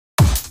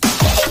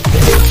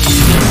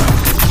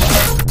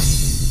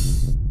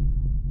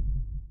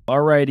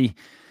All righty.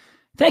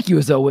 Thank you,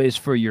 as always,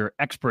 for your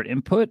expert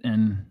input.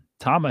 And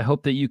Tom, I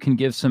hope that you can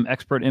give some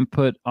expert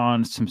input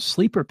on some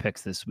sleeper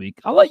picks this week.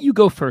 I'll let you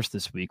go first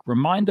this week.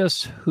 Remind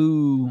us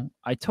who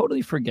I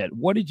totally forget.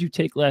 What did you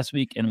take last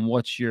week, and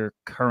what's your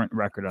current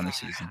record on the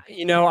season?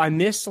 I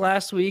missed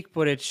last week,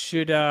 but it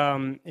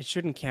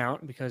shouldn't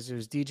count because it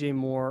was DJ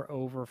Moore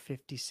over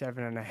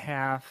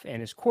 57.5, and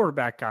his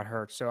quarterback got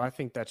hurt. So I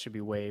think that should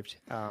be waived.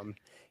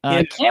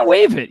 Can't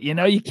waive it.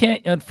 You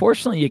can't,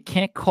 unfortunately, you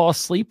can't call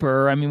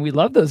sleeper. I mean, we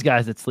love those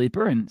guys at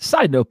sleeper. And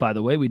side note, by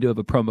the way, we do have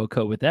a promo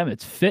code with them.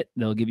 It's FIT.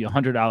 They'll give you a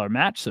 $100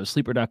 match. So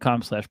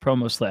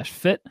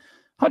sleeper.com/promo/FIT.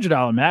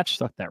 $100 match.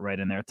 Stuck that right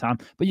in there, Tom.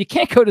 But you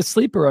can't go to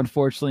sleeper,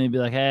 unfortunately, and be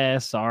like, hey,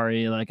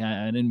 sorry. Like,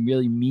 I didn't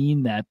really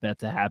mean that bet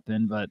to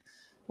happen. But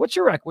what's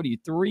your rec? What are you,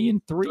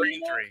 3-3? 3-3.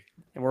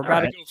 And we're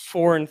about to go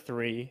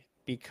 4-3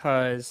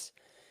 because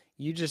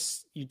you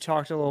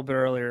talked a little bit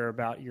earlier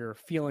about your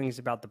feelings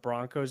about the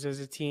Broncos as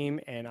a team,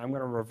 and I'm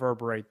going to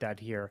reverberate that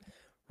here.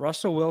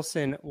 Russell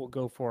Wilson will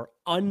go for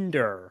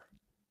under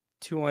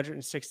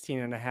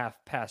 216.5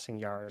 passing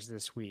yards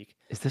this week.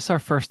 Is this our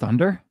first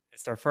under?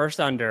 It's our first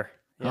under.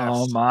 Yes.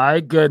 Oh, my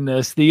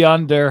goodness. The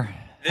under.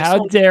 How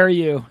dare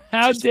you?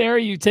 How dare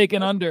you take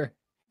an under?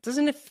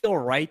 Doesn't it feel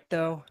right,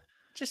 though?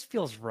 It just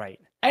feels right.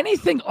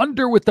 Anything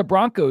under with the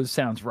Broncos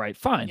sounds right.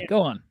 Fine. Yeah.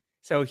 Go on.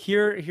 So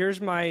here's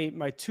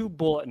my 2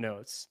 bullet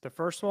notes. The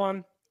first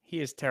one,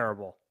 he is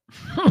terrible.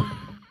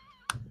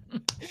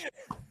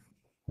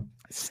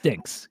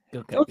 Stinks.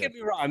 Don't get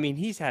me wrong. I mean,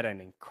 he's had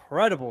an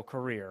incredible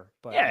career,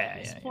 but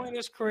at this point in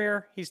his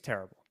career, he's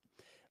terrible.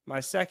 My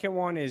second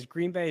one is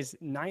Green Bay's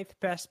 9th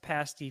best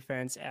pass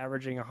defense,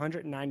 averaging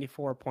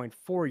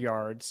 194.4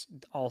 yards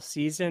all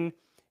season.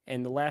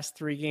 In the last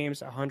 3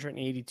 games,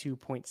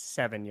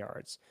 182.7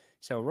 yards.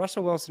 So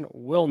Russell Wilson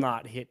will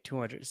not hit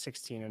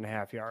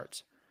 216.5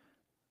 yards.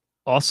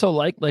 Also,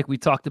 like we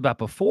talked about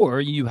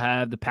before, you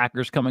have the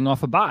Packers coming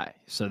off a bye.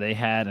 So they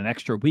had an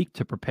extra week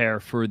to prepare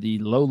for the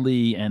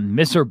lowly and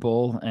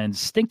miserable and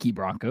stinky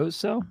Broncos.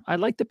 So I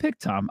like the pick,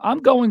 Tom.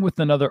 I'm going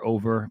with another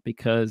over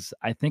because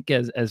I think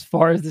as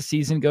far as the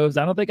season goes,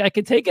 I don't think I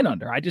could take it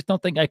under. I just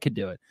don't think I could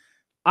do it.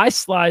 I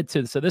slide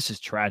to, so this is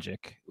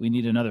tragic. We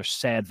need another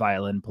sad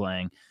violin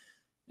playing.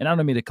 And I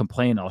don't mean to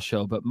complain all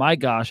show, but my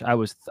gosh,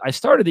 I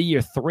started the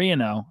year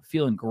 3-0,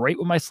 feeling great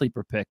with my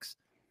sleeper picks.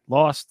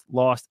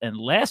 Lost. And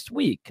last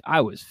week, I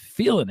was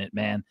feeling it,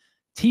 man.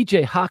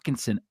 TJ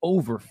Hawkinson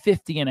over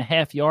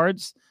 50.5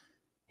 yards.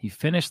 He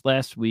finished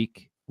last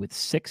week with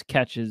 6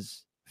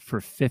 catches for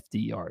 50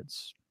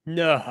 yards.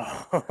 No.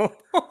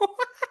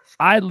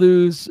 I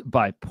lose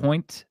by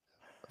 0.5.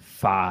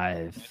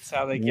 That's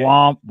how they get.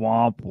 Womp,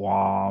 womp,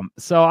 womp.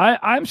 So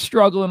I'm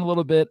struggling a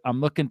little bit.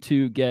 I'm looking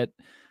to get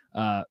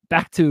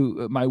back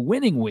to my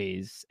winning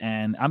ways,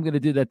 and I'm going to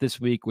do that this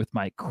week with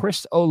my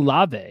Chris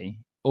Olave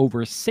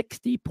over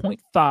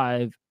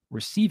 60.5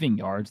 receiving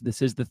yards.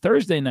 This is the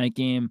Thursday night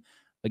game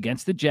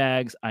against the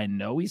Jags. I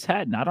know he's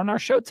had, not on our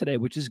show today,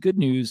 which is good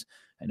news.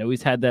 I know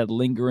he's had that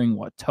lingering,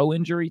 toe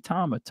injury,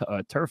 Tom?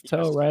 A turf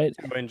toe, right?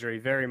 Toe injury,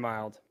 very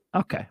mild.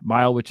 Okay,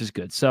 mild, which is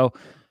good. So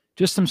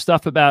just some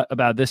stuff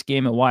about this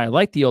game and why I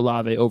like the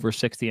Olave over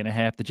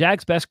 60.5. The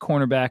Jags' best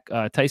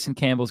cornerback, Tyson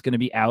Campbell, is going to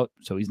be out,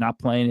 so he's not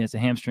playing. He has a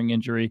hamstring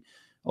injury.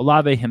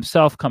 Olave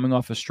himself, coming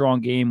off a strong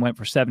game, went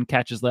for 7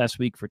 catches last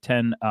week for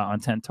 10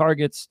 on 10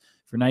 targets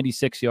for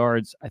 96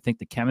 yards. I think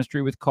the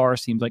chemistry with Carr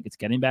seems like it's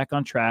getting back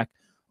on track.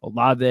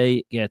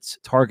 Olave gets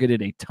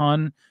targeted a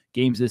ton.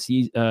 Games this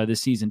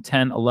season,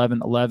 10,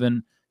 11,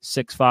 11,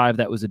 6-5.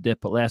 That was a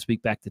dip, but last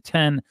week back to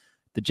 10.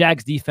 The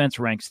Jags defense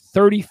ranks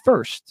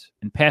 31st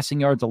in passing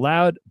yards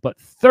allowed, but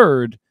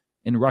 3rd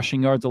in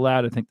rushing yards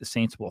allowed. I think the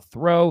Saints will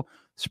throw.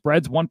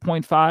 Spreads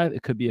 1.5.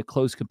 It could be a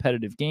close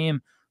competitive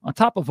game. On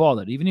top of all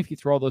that, even if you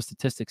throw all those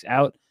statistics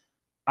out,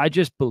 I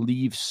just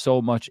believe so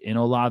much in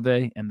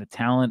Olave and the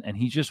talent, and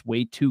he's just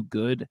way too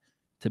good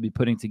to be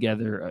putting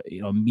together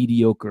a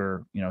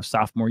mediocre,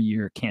 sophomore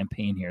year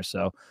campaign here.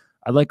 So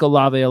I like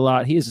Olave a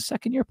lot. He is a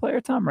second-year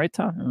player, Tom, right,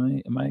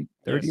 Tom? Am I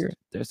third year?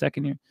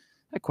 Second year?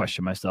 I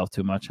question myself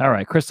too much. All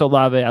right, Chris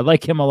Olave, I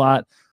like him a lot.